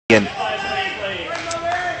again.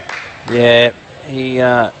 Yeah, he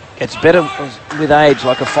gets better with age,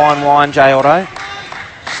 like a fine wine, J. Otto.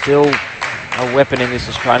 Still a weapon in this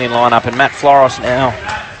Australian lineup, and Matt Floros now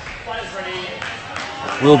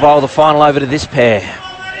will bowl the final over to this pair.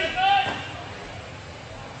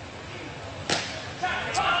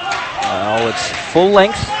 Well, it's full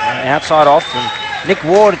length, outside off, and Nick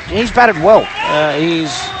Ward, he's batted well.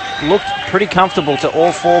 He's looked pretty comfortable to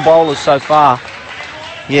all 4 bowlers so far.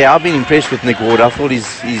 Yeah, I've been impressed with Nick Ward. I thought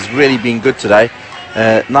he's really been good today.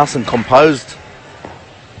 Nice and composed.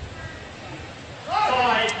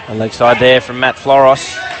 A leg side there from Matt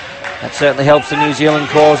Floros. That certainly helps the New Zealand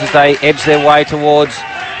cause as they edge their way towards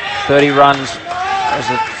 30 runs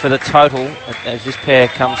for the total as this pair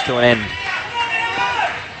comes to an end.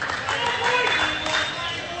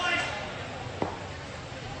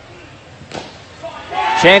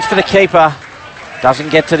 Chance for the keeper. Doesn't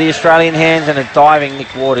get to the Australian hands, and a diving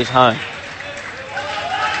Nick Ward is home.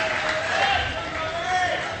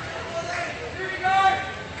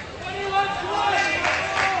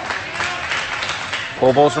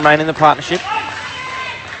 Four balls remain in the partnership.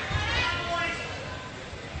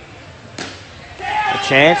 A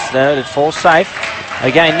chance, no, it falls safe.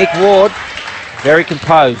 Again, Nick Ward, very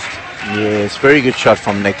composed. Yes, very good shot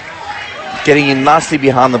from Nick. Getting in nicely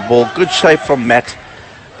behind the ball. Good shape from Matt,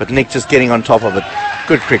 but Nick just getting on top of it.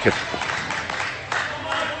 Good cricket.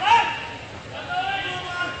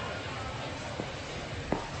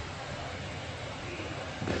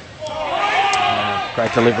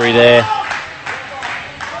 Great delivery there.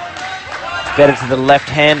 Better to the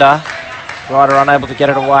left-hander. Ryder unable to get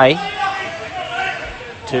it away.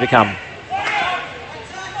 2 to come.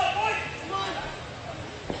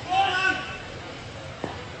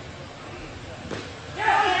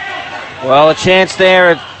 Well, a chance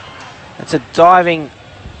there. It's a diving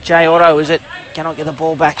J. Otto, is it? Cannot get the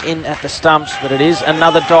ball back in at the stumps, but it is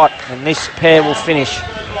another dot, and this pair will finish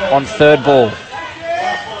on 3rd ball.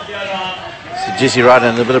 So Jesse Ryder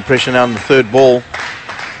under a bit of pressure now on the 3rd ball.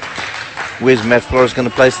 Where's Matt Floros going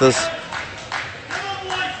to place this?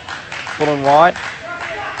 Full and wide.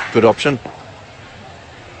 Good option.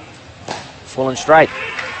 Full and straight.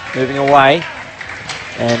 Moving away.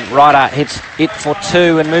 And Ryder hits it for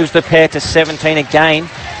 2 and moves the pair to 17 again.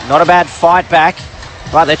 Not a bad fight back,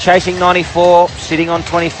 but they're chasing 94, sitting on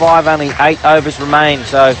 25, only 8 overs remain.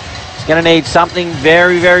 So it's going to need something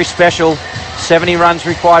very, very special. 70 runs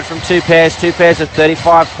required from 2 pairs of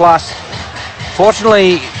 35 plus.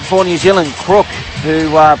 Fortunately for New Zealand, Crook, who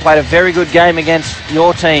played a very good game against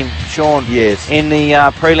your team, Sean, yes, in the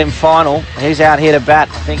prelim final. He's out here to bat.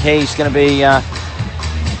 I think he's going to be,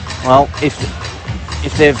 well,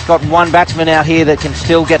 if they've got one batsman out here that can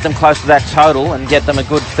still get them close to that total and get them a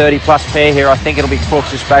good 30-plus pair here, I think it'll be Crooks,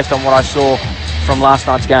 just based on what I saw from last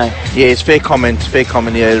night's game. Yeah, it's fair comment,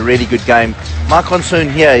 yeah, a really good game. My concern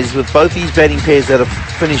here is with both these batting pairs that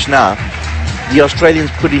have finished now, the Australians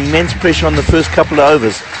put immense pressure on the first couple of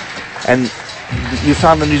overs, and you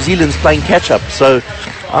found the New Zealand's playing catch-up. So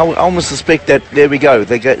I almost suspect that, there we go,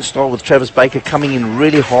 they start with Travis Baker coming in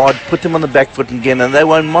really hard, put them on the back foot again, and they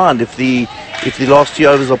won't mind if the last 2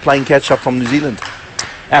 overs are playing catch-up from New Zealand.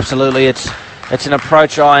 Absolutely, it's an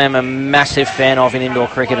approach I am a massive fan of in indoor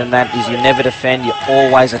cricket, and that is you never defend, you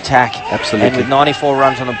always attack. Absolutely. And with 94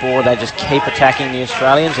 runs on the board, they just keep attacking the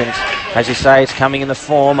Australians, and it's, as you say, it's coming in the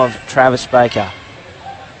form of Travis Baker.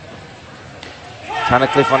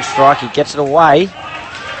 Tunnicliffe on strike, he gets it away.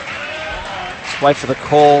 Let's wait for the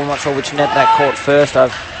call. I'm not sure which net that caught first.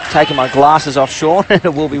 I've taken my glasses off, Sean, and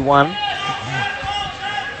it will be 1.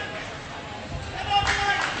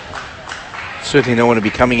 Certainly don't want to be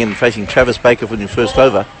coming in and facing Travis Baker for your first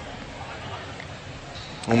over.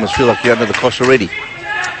 Almost feel like you're under the cosh already.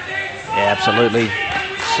 Yeah, absolutely.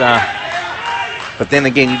 But then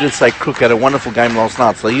again, you did say Crook had a wonderful game last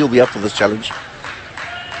night, so he'll be up for this challenge.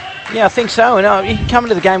 Yeah, I think so. And you can come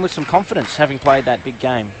into the game with some confidence, having played that big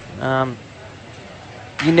game.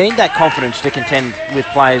 You need that confidence to contend with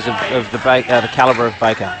players of the calibre of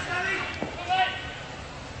Baker.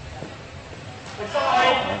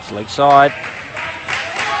 That's leg side.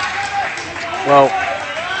 Well,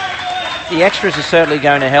 the extras are certainly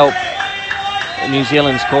going to help New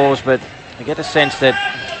Zealand's cause, but I get the sense that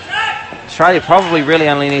Australia probably really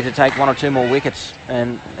only need to take 1 or 2 more wickets,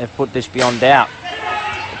 and they've put this beyond doubt.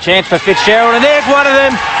 A chance for Fitzgerald, and there's one of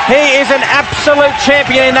them. He is an absolute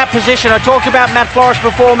champion in that position. I talked about Matt Floros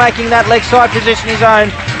before making that leg side position his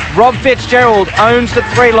own. Rob Fitzgerald owns the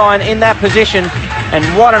 3-line in that position, and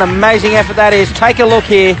what an amazing effort that is. Take a look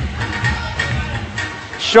here.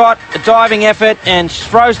 shot, a diving effort, and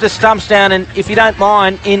throws the stumps down, and if you don't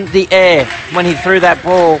mind, in the air when he threw that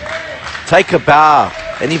ball. Take a bow.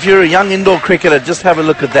 And if you're a young indoor cricketer, just have a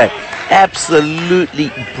look at that.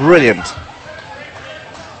 Absolutely brilliant.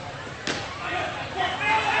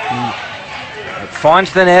 It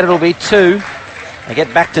finds the net, it'll be 2. They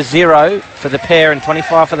get back to 0 for the pair and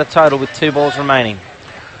 25 for the total with 2 balls remaining.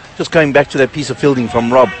 Just going back to that piece of fielding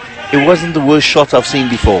from Rob, it wasn't the worst shot I've seen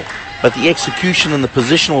before, but the execution and the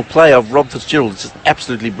positional play of Rob Fitzgerald is just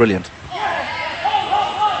absolutely brilliant.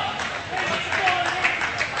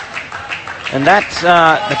 And that's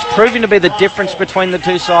proving to be the difference between the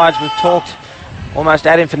two sides. We've talked almost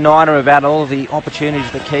ad infinitum about all of the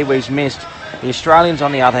opportunities the Kiwis missed. The Australians,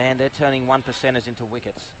 on the other hand, they're turning 1%ers into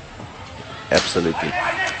wickets. Absolutely.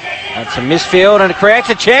 That's a misfield, and it creates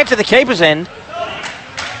a chance at the keeper's end.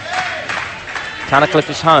 Tunnicliffe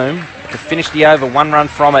is home to finish the over, 1 run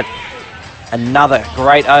from it. Another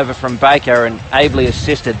great over from Baker, and ably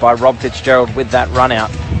assisted by Rob Fitzgerald with that run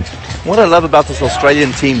out. What I love about this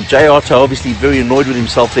Australian team, Jay Otto obviously very annoyed with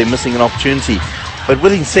himself there, missing an opportunity. But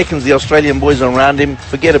within seconds, the Australian boys are around him.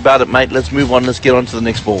 Forget about it, mate. Let's move on. Let's get on to the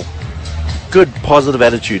next ball. Good, positive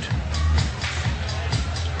attitude.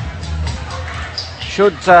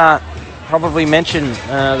 Should probably mention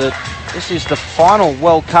that this is the final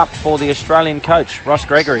World Cup for the Australian coach, Ross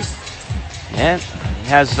Gregory. Yeah, he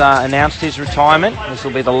has announced his retirement. This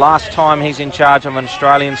will be the last time he's in charge of an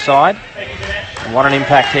Australian side. And what an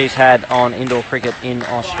impact he's had on indoor cricket in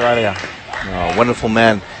Australia. Oh, wonderful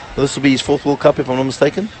man. This will be his 4th World Cup, if I'm not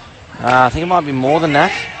mistaken. I think it might be more than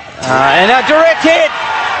that. And a direct hit!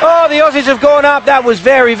 Oh, the Aussies have gone up. That was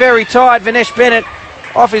very, very tight. Vinesh Bennett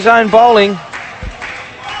off his own bowling.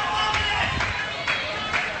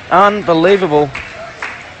 Unbelievable.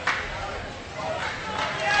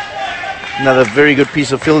 Another very good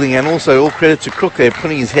piece of fielding, and also all credit to Crook there,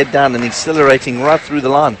 putting his head down and accelerating right through the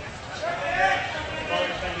line.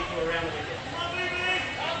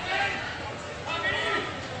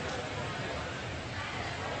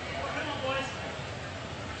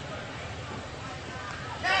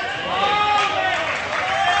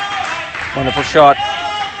 Wonderful shot.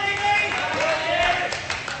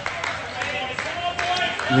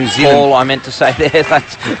 New Zealand. Ball, I meant to say there,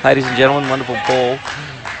 ladies and gentlemen, wonderful ball.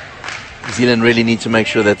 New Zealand really need to make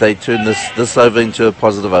sure that they turn this over into a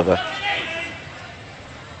positive over.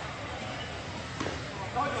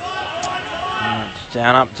 It's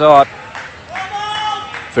down up dot.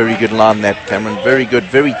 Very good line that, Cameron. Very good,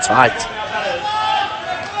 very tight.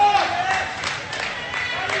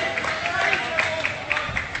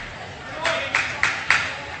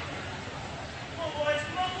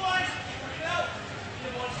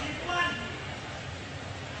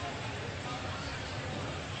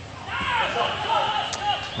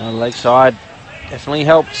 Leg side definitely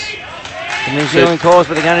helped the New Zealand cause,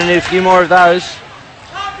 but they're going to need a few more of those.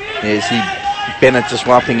 Yeah, see Bennett just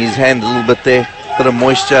wiping his hand a little bit there. Bit of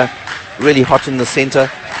moisture. Really hot in the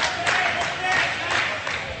centre.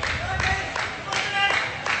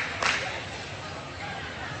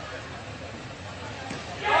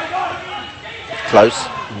 Close.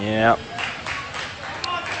 Yeah.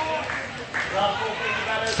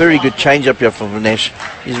 Very good change up here from Vinesh.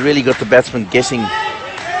 He's really got the batsman guessing.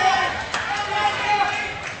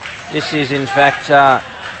 This is, in fact,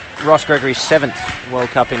 Ross Gregory's 7th World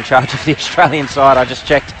Cup in charge of the Australian side. I just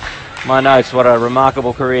checked my notes. What a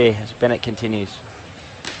remarkable career as Bennett continues.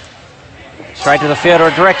 Straight to the fielder,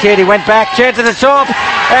 a direct hit. He went back, chance at the top,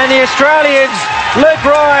 and the Australians, Luke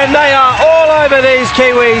Ryan, they are all over these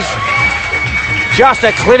Kiwis. Just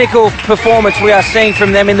a clinical performance we are seeing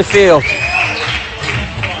from them in the field.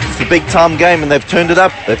 It's a big time game, and they've turned it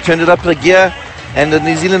up. They've turned it up a gear, and the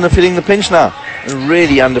New Zealand are feeling the pinch now.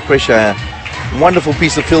 Really under pressure. Wonderful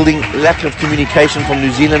piece of fielding. Lack of communication from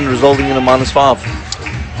New Zealand resulting in a -5.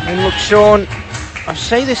 And look, Sean, I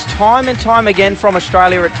see this time and time again from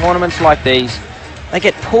Australia at tournaments like these. They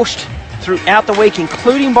get pushed throughout the week,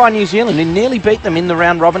 including by New Zealand, who nearly beat them in the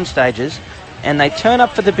round robin stages, and they turn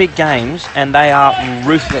up for the big games and they are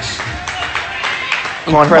ruthless.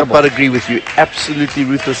 Can't help but agree with you. Absolutely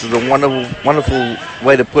ruthless is a wonderful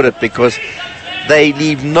way to put it, because they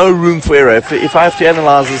leave no room for error. If I have to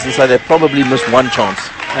analyse this and say they probably missed one chance.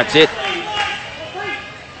 That's it.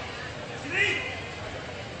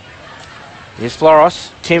 Here's Floros,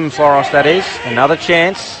 Tim Floros that is, another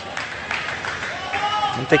chance.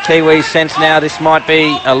 I think the Kiwis sense now this might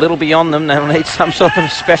be a little beyond them. They'll need some sort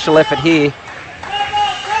of special effort here.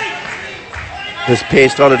 This pair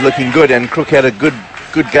started looking good, and Crook had a good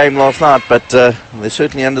game last night, but they're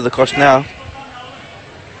certainly under the cosh now.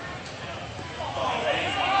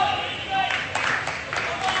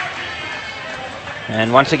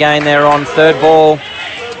 And once again, they're on third ball.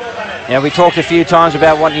 Now, we talked a few times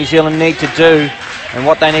about what New Zealand need to do and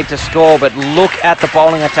what they need to score, but look at the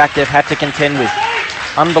bowling attack they've had to contend with.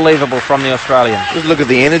 Unbelievable from the Australians. Just look at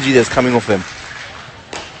the energy that's coming off them.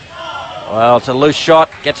 Well, it's a loose shot,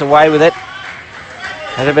 gets away with it.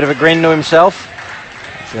 Has a bit of a grin to himself.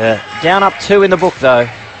 It's down up 2 in the book, though.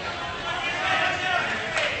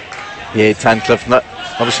 Yeah, Tancliffe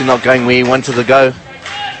obviously not going where he wanted to go,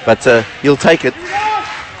 but he'll take it.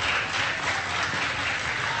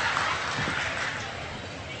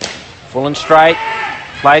 Full and straight,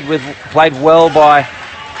 played well by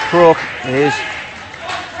Crook. There's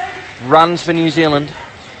runs for New Zealand.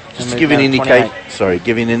 Just giving an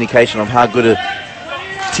indication of how good a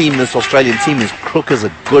team this Australian team is. Crook is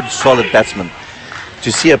a good, solid batsman.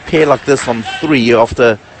 To see a pair like this on 3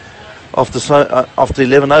 after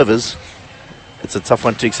 11 overs, it's a tough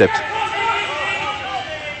one to accept.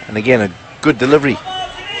 And again, a good delivery.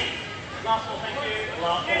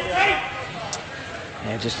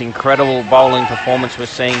 Yeah, just incredible bowling performance we're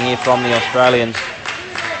seeing here from the Australians.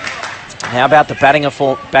 How about the batting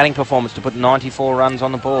performance to put 94 runs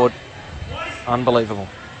on the board? Unbelievable.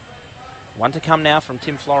 One to come now from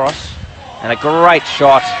Tim Floros, and a great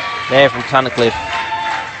shot there from Tunnicliffe.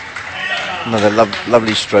 Another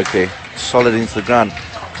lovely stroke there, solid into the ground.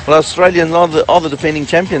 Well, Australians are the defending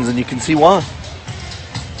champions, and you can see why.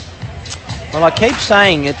 Well, I keep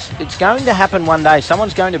saying it's going to happen one day.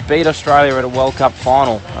 Someone's going to beat Australia at a World Cup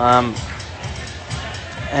final.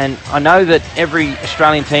 And I know that every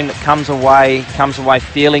Australian team that comes away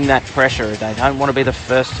feeling that pressure. They don't want to be the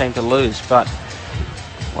first team to lose. But,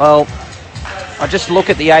 well, I just look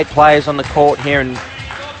at the 8 players on the court here, and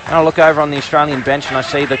I look over on the Australian bench and I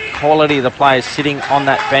see the quality of the players sitting on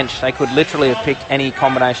that bench. They could literally have picked any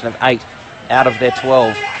combination of 8 out of their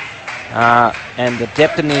 12. And the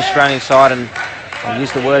depth in the Australian side, and I'll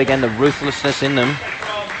use the word again, the ruthlessness in them.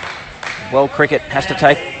 World cricket has to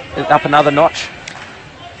take it up another notch.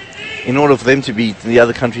 In order for them to beat, the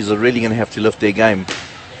other countries are really going to have to lift their game.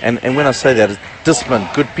 And when I say that, it's discipline,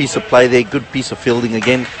 good piece of play there, good piece of fielding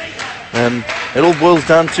again. It all boils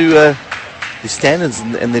down to the standards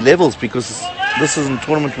and the levels, because this is a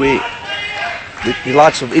tournament where the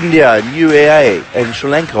likes of India and UAE and Sri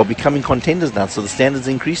Lanka are becoming contenders now, so the standards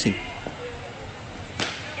are increasing.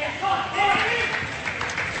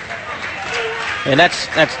 And that's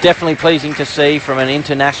definitely pleasing to see from an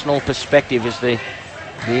international perspective, is the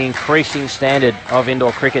increasing standard of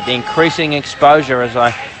indoor cricket, the increasing exposure, as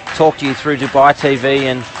I talk to you through Dubai TV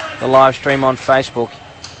and the live stream on Facebook.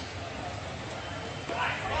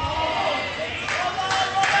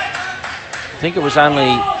 I think it was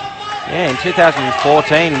only, in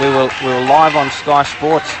 2014 we were live on Sky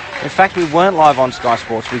Sports. In fact, we weren't live on Sky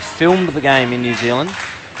Sports. We filmed the game in New Zealand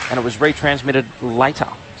and it was retransmitted later.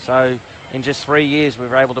 So in just 3 years we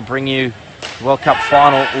were able to bring you the World Cup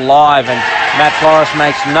final live, and Matt Floros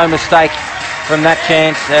makes no mistake from that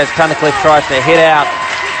chance as Tunnicliffe tries to hit out.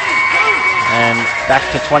 And back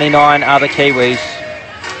to 29 other Kiwis.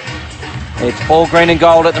 It's all green and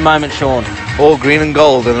gold at the moment, Sean. All green and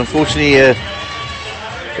gold, and unfortunately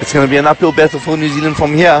it's going to be an uphill battle for New Zealand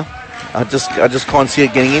from here. I just can't see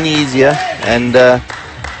it getting any easier, and the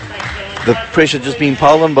pressure just being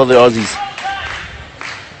piled on by the Aussies.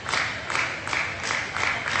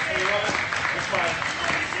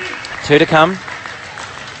 Two to come.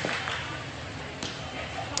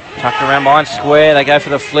 Tucked around behind square, they go for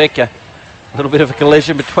the flick. A little bit of a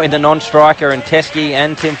collision between the non-striker and Teskey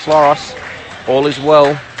and Tim Floros. All is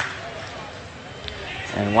well.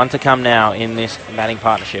 And one to come now in this batting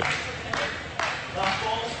partnership.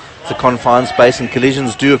 It's a confined space and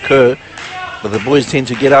collisions do occur, but the boys tend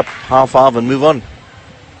to get up half-half and move on.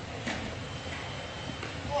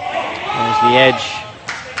 There's the edge.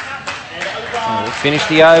 And we'll finish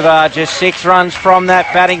the over. Just 6 runs from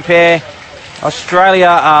that batting pair. Australia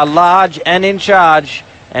are large and in charge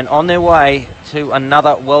and on their way to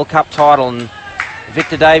another World Cup title. And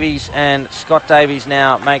Victor Davies and Scott Davies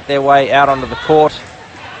now make their way out onto the court.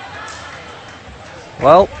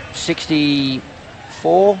 Well,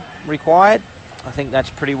 64 required. I think that's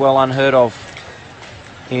pretty well unheard of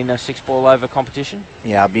in a 6-ball over competition.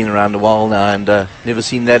 Yeah, I've been around a while now and never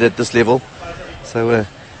seen that at this level. So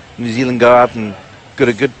New Zealand go out and got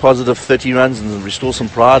a good positive 30 runs and restore some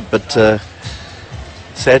pride, but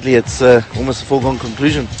sadly it's almost a foregone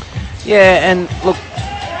conclusion. Yeah, and look,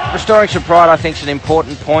 restoring some pride I think is an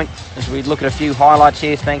important point as we look at a few highlights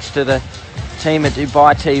here thanks to the team at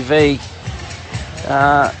Dubai TV.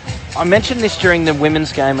 I mentioned this during the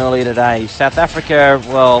women's game earlier today. South Africa,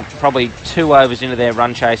 well, probably 2 overs into their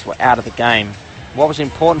run chase, were out of the game. what was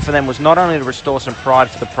important for them was not only to restore some pride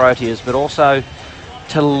for the Proteas, but also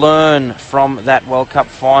to learn from that World Cup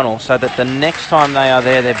final so that the next time they are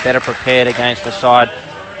there, they're better prepared against the side,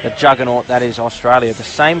 the juggernaut that is Australia. The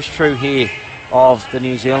same's true here of the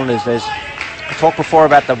New Zealanders. I talked before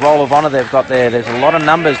about the roll of honour they've got there. There's a lot of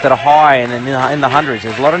numbers that are high and in the hundreds.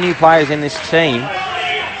 There's a lot of new players in this team.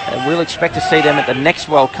 We'll expect to see them at the next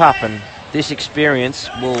World Cup, and this experience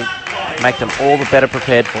will make them all the better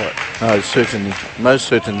prepared for it. Oh, certainly. Most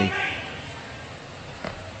certainly.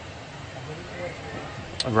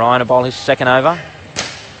 Ryan to bowl his second over.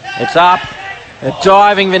 It's up. A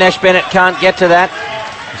diving Vinesh Bennett can't get to that.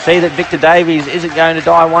 See that Victor Davies isn't going to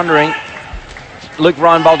die wondering. Luke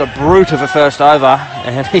Ryan bowled a brute of a first over,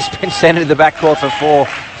 and he's been sent into the backcourt for 4,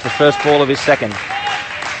 the first ball of his second.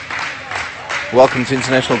 Welcome to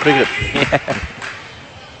international cricket. Yeah.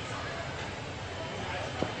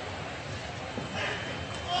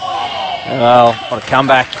 Well, what a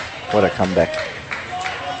comeback. What a comeback.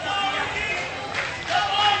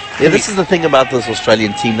 Yeah, this is the thing about this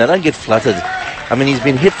Australian team. They don't get fluttered. I mean, he's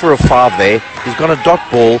been hit for a 5 there. He's got a dot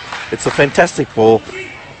ball. It's a fantastic ball.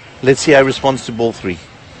 Let's see how he responds to ball 3.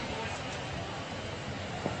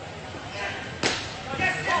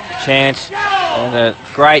 Chance. And a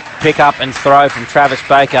great pick-up and throw from Travis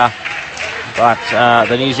Baker. But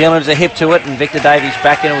the New Zealanders are hip to it, and Victor Davies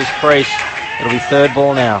back into his crease. It'll be third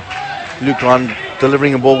ball now. Luke Ryan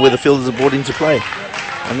delivering a ball where the fielders are brought into play.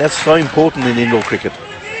 And that's so important in indoor cricket.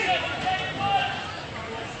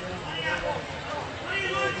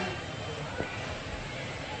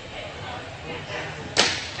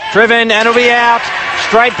 Driven, and it'll be out.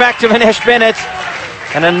 Straight back to Vinesh Bennett.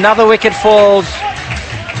 And another wicket falls.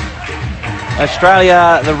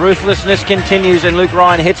 Australia, the ruthlessness continues, and Luke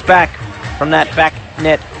Ryan hits back from that back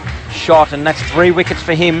net shot, and that's 3 wickets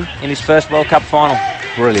for him in his first World Cup final.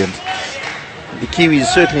 Brilliant. The Kiwis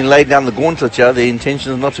certainly laid down the gauntlet here. Their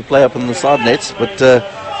intention is not to play up in the side nets, but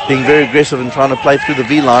being very aggressive and trying to play through the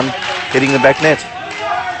V-line, hitting the back net.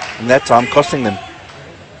 And that time costing them.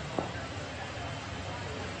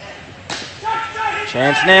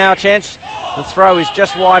 Chance now, chance. The throw is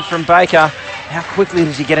just wide from Baker. How quickly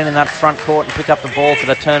does he get in that front court and pick up the ball for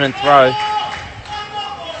the turn and throw?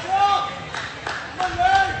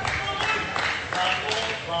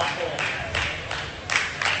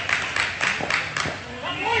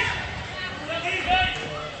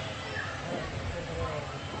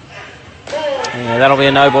 Yeah, that'll be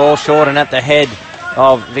a no ball, short and at the head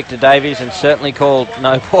of Victor Davies, and certainly called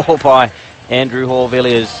no ball by Andrew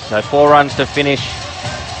Hall-Villiers. So 4 runs to finish.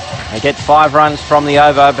 They get 5 runs from the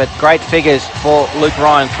over, but great figures for Luke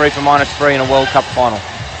Ryan, 3 for -3 in a World Cup final.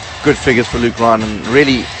 Good figures for Luke Ryan, and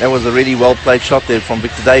really, that was a really well played shot there from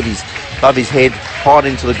Victor Davies. Above his head, hard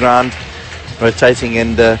into the ground, rotating,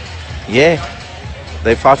 and yeah,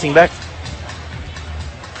 they're fighting back.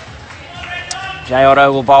 Jay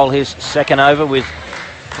Otto will bowl his second over with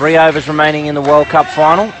 3 overs remaining in the World Cup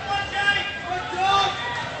final.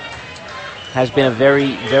 Has been a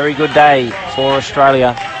very, very good day for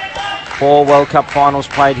Australia. 4 World Cup finals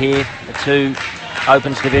played here. The 2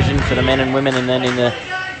 Opens division for the men and women, and then in the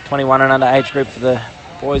 21 and under age group for the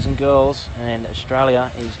boys and girls. And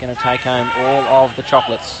Australia is going to take home all of the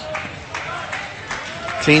chocolates.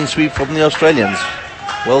 Clean sweep from the Australians.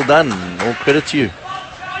 Well done. All credit to you.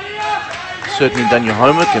 Certainly done your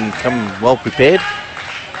homework and come well prepared.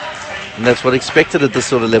 And that's what expected at this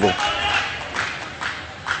sort of level.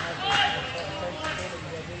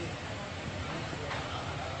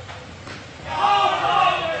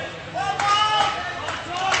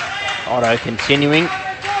 Otto continuing.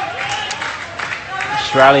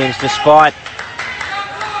 Australians, despite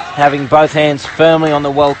having both hands firmly on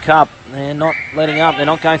the World Cup, they're not letting up. They're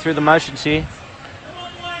not going through the motions here.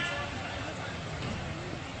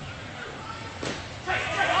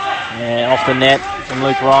 Yeah, off the net from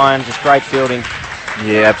Luke Ryan. Just great fielding.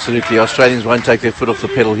 Yeah, absolutely. Australians won't take their foot off the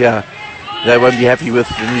pedal here. They won't be happy with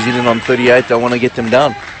New Zealand on 38. They want to get them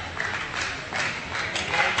down.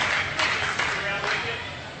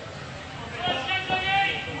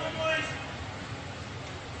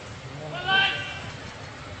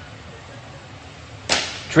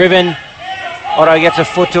 Driven. Otto gets a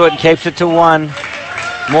foot to it and keeps it to 1.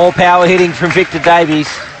 More power hitting from Victor Davies.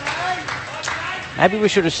 Maybe we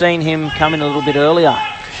should have seen him come in a little bit earlier,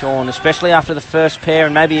 Sean, especially after the first pair,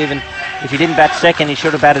 and maybe even if he didn't bat second, he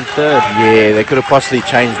should have batted third. Yeah, they could have possibly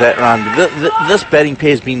changed that round. This batting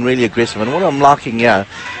pair has been really aggressive, and what I'm liking here,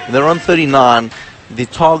 they're on 39, the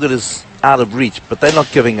target is out of reach, but they're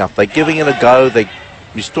not giving up. They're giving it a go, they're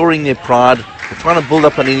restoring their pride, they're trying to build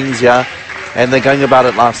up an innings here, and they're going about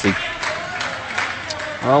it nicely.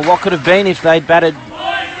 Well, what could have been if they'd batted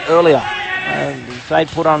earlier? If they'd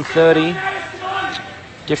put on 30,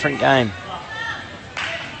 different game.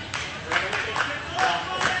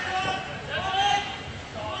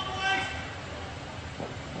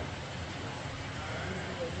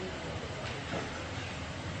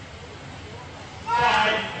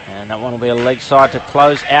 And that one will be a leg side to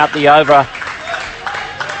close out the over.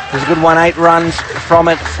 There's a good 8 runs from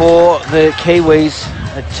it for the Kiwis.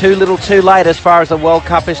 Too little too late as far as the World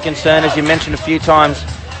Cup is concerned. As you mentioned a few times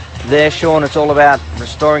there, Sean, it's all about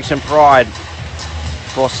restoring some pride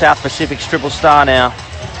for South Pacific's Triple Star now.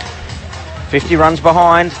 50 runs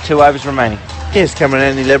behind, 2 overs remaining. Yes, Cameron,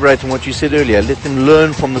 and elaborate on what you said earlier. Let them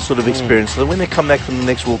learn from the sort of experience so that when they come back from the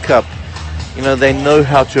next World Cup, you know, they know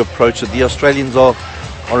how to approach it. The Australians are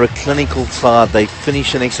a clinical side. They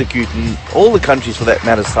finish and execute, and all the countries for that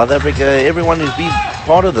matter, South Africa, everyone who's been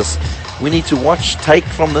part of this. We need to watch, take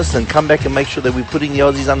from this, and come back and make sure that we're putting the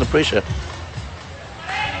Aussies under pressure.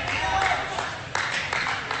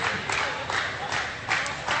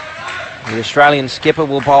 The Australian skipper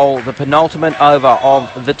will bowl the penultimate over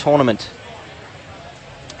of the tournament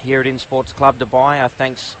here at InSports Club Dubai. Our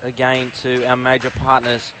thanks again to our major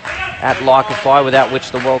partners at Lycofy, without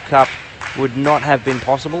which the World Cup would not have been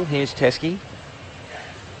possible. Here's Teskey.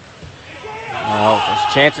 Well,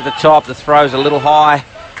 there's a chance at the top. The throw's a little high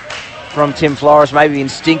from Tim Flores, maybe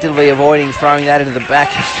instinctively avoiding throwing that into the back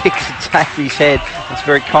of Victor Davies' head. That's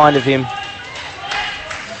very kind of him.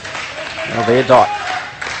 That'll be a dot.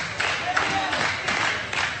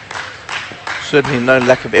 Certainly no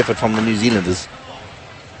lack of effort from the New Zealanders.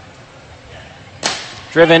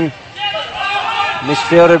 Driven,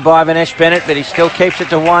 misfielded by Vinesh Bennett, but he still keeps it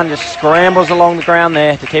to 1, just scrambles along the ground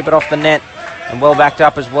there to keep it off the net, and well backed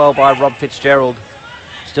up as well by Rob Fitzgerald.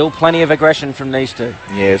 Still plenty of aggression from these two.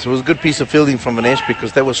 Yes, it was a good piece of fielding from Vinesh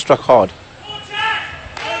because that was struck hard.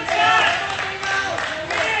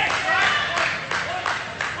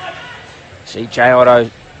 See Jay Otto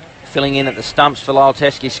filling in at the stumps for Lyle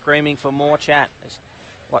Teskey, screaming for more chat. There's,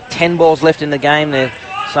 10 balls left in the game. They're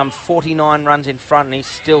some 49 runs in front, and he's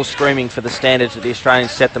still screaming for the standards that the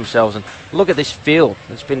Australians set themselves. And look at this field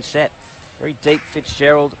that's been set. Very deep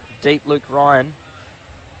Fitzgerald, deep Luke Ryan.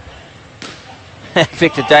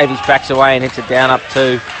 Victor Davies backs away and hits it down up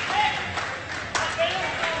 2.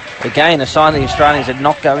 Again, a sign the Australians are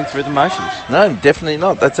not going through the motions. No, definitely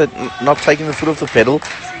not. That's it. Not taking the foot off the pedal.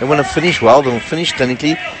 They want to finish well. They will finish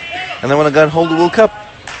clinically, and they want to go and hold the World Cup.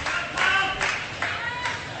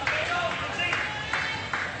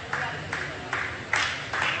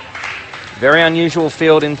 Very unusual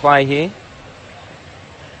field in play here.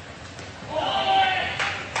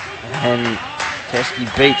 And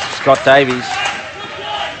Teskey beats Scott Davies.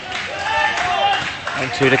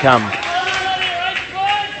 And 2 to come.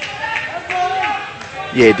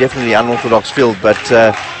 Yeah, definitely unorthodox field, but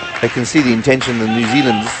they can see the intention. The New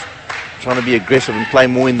Zealanders trying to be aggressive and play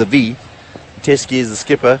more in the V. Teskey is the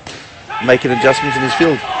skipper, making adjustments in his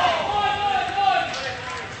field.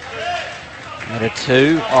 At a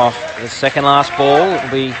 2 off the second last ball. It'll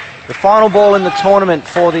be the final ball in the tournament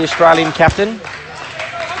for the Australian captain.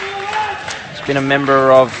 He's been a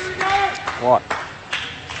member of,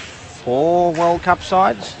 4 World Cup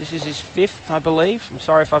sides. This is his 5th, I believe. I'm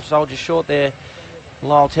sorry if I've sold you short there,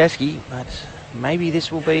 Lyle Teskey, but maybe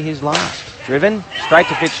this will be his last. Driven, straight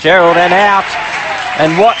to Fitzgerald and out.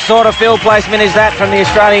 And what sort of field placement is that from the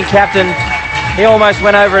Australian captain? He almost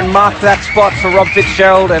went over and marked that spot for Rob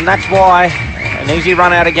Fitzgerald, and that's why an easy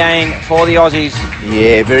run out again for the Aussies.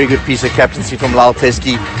 Yeah, very good piece of captaincy from Lyle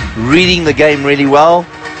Teskey, reading the game really well.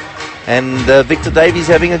 And Victor Davies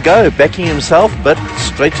having a go, backing himself, but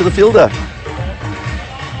straight to the fielder.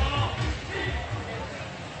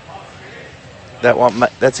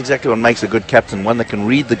 That's exactly what makes a good captain, one that can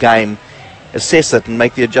read the game, assess it, and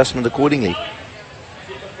make the adjustment accordingly.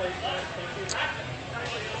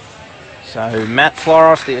 So Matt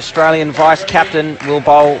Floros, the Australian vice-captain, will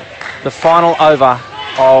bowl the final over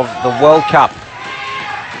of the World Cup.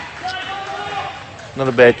 Not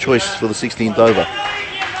a bad choice for the 16th over.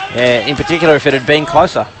 Yeah, in particular if it had been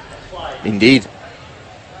closer. Indeed.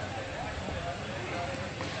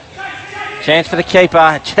 Chance for the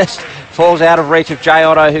keeper, just falls out of reach of Jay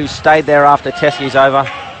Otto, who stayed there after Teskey's over.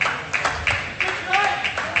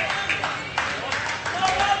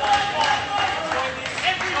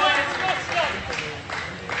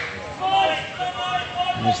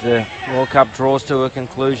 As the World Cup draws to a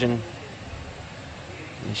conclusion,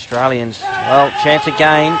 the Australians, well, chance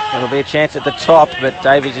again. It'll be a chance at the top, but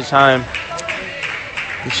Davies is home.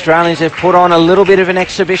 The Australians have put on a little bit of an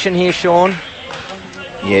exhibition here, Sean.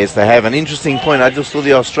 Yes, they have. An interesting point. I just saw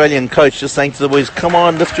the Australian coach just saying to the boys, come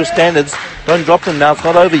on, lift your standards. Don't drop them now. It's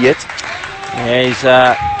not over yet.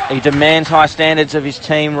 Yeah, he demands high standards of his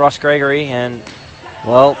team, Ross Gregory. And,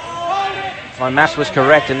 well, if my maths was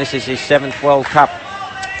correct, and this is his 7th World Cup,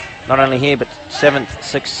 not only here, but 7th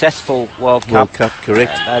successful World Cup. World Cup,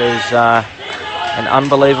 correct. That is an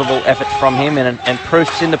unbelievable effort from him, and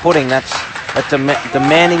proof's in the pudding. That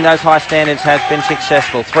demanding those high standards has been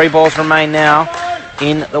successful. 3 balls remain now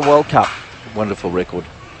in the World Cup. Wonderful record.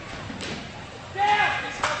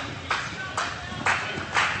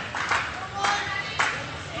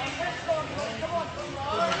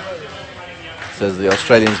 So as the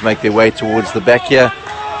Australians make their way towards the back here,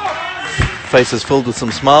 faces filled with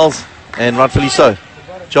some smiles, and rightfully so.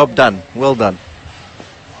 Job done. Well done.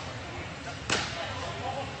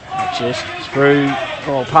 Just through,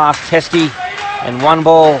 ball past Teskey, and 1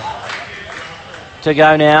 ball to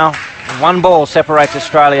go now. 1 ball separates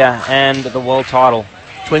Australia and the world title.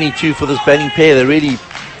 22 for this batting pair. They really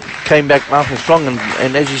came back nice and strong,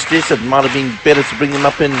 and as you stressed, it might have been better to bring them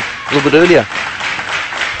up in a little bit earlier.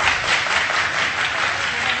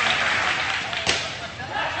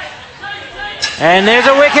 And there's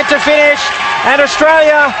a wicket to finish, and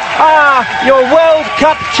Australia are your World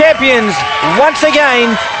Cup champions once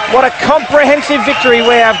again. What a comprehensive victory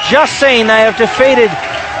we have just seen. They have defeated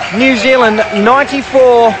New Zealand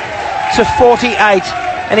 94 to 48.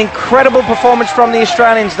 An incredible performance from the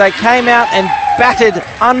Australians. They came out and batted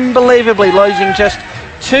unbelievably, losing just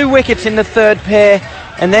 2 wickets in the 3rd pair,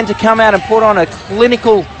 and then to come out and put on a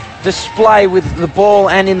clinical display with the ball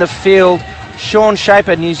and in the field. Sean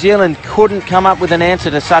Shaper, New Zealand couldn't come up with an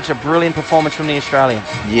answer to such a brilliant performance from the Australians.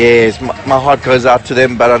 Yes, my heart goes out to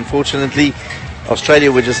them, but unfortunately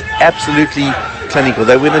Australia were just absolutely clinical.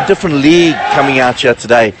 They were in a different league coming out here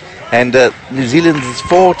today, and New Zealand has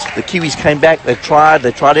fought. The Kiwis came back. They tried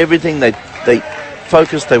everything. They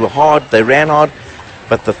focused. They were hard. They ran hard,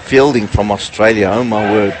 but the fielding from Australia, oh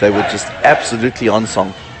my word, they were just absolutely on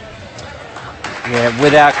song. Yeah,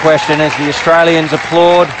 without question, as the Australians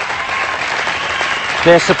applaud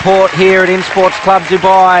their support here at InSports Club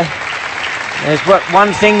Dubai. There's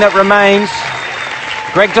one thing that remains.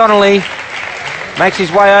 Greg Donnelly makes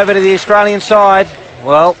his way over to the Australian side.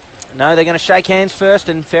 Well, no, they're going to shake hands first,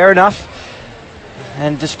 and fair enough.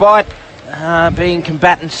 And despite being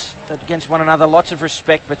combatants against one another, lots of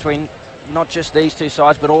respect between not just these 2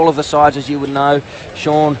 sides, but all of the sides, as you would know,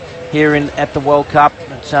 Sean, here at the World Cup.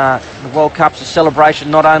 The World Cup's a celebration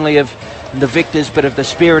not only of the victors, but of the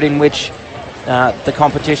spirit in which the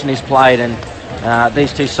competition is played, and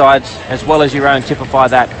these 2 sides, as well as your own, typify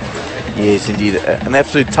that. Yes, indeed. An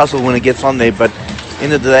absolute tussle when it gets on there, but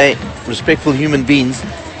end of the day, respectful human beings,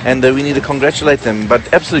 and we need to congratulate them.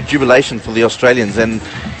 But absolute jubilation for the Australians, and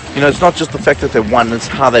you know, it's not just the fact that they've won, it's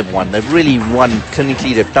how they've won. They've really won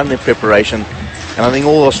clinically. They've done their preparation, and I think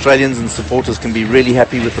all Australians and supporters can be really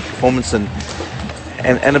happy with the performance,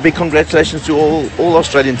 and a big congratulations to all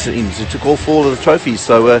Australian teams who took all 4 of the trophies.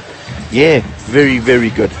 So yeah, very, very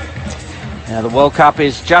good. Now the World Cup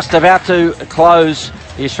is just about to close.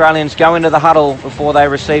 The Australians go into the huddle before they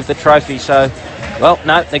receive the trophy. So, well,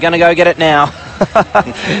 no, they're going to go get it now.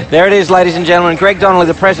 There it is, ladies and gentlemen. Greg Donnelly,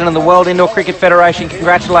 the president of the World Indoor Cricket Federation,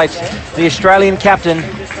 congratulates the Australian captain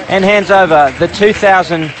and hands over the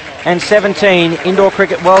 2017 Indoor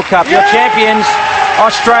Cricket World Cup. Your champions,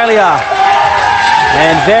 Australia.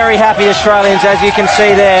 And very happy Australians, as you can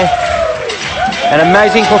see there. An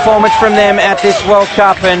amazing performance from them at this World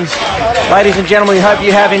Cup. And ladies and gentlemen, we hope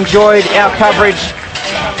you have enjoyed our coverage.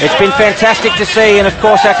 It's been fantastic to see, and of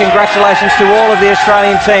course our congratulations to all of the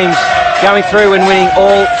Australian teams going through and winning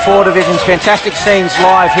all 4 divisions. Fantastic scenes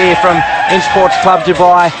live here from InSports Club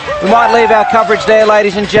Dubai. We might leave our coverage there,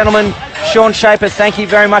 ladies and gentlemen. Sean Shaper, thank you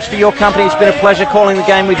very much for your company. It's been a pleasure calling the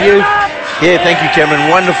game with you. Yeah, thank you, Cameron.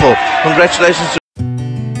 Wonderful. Congratulations to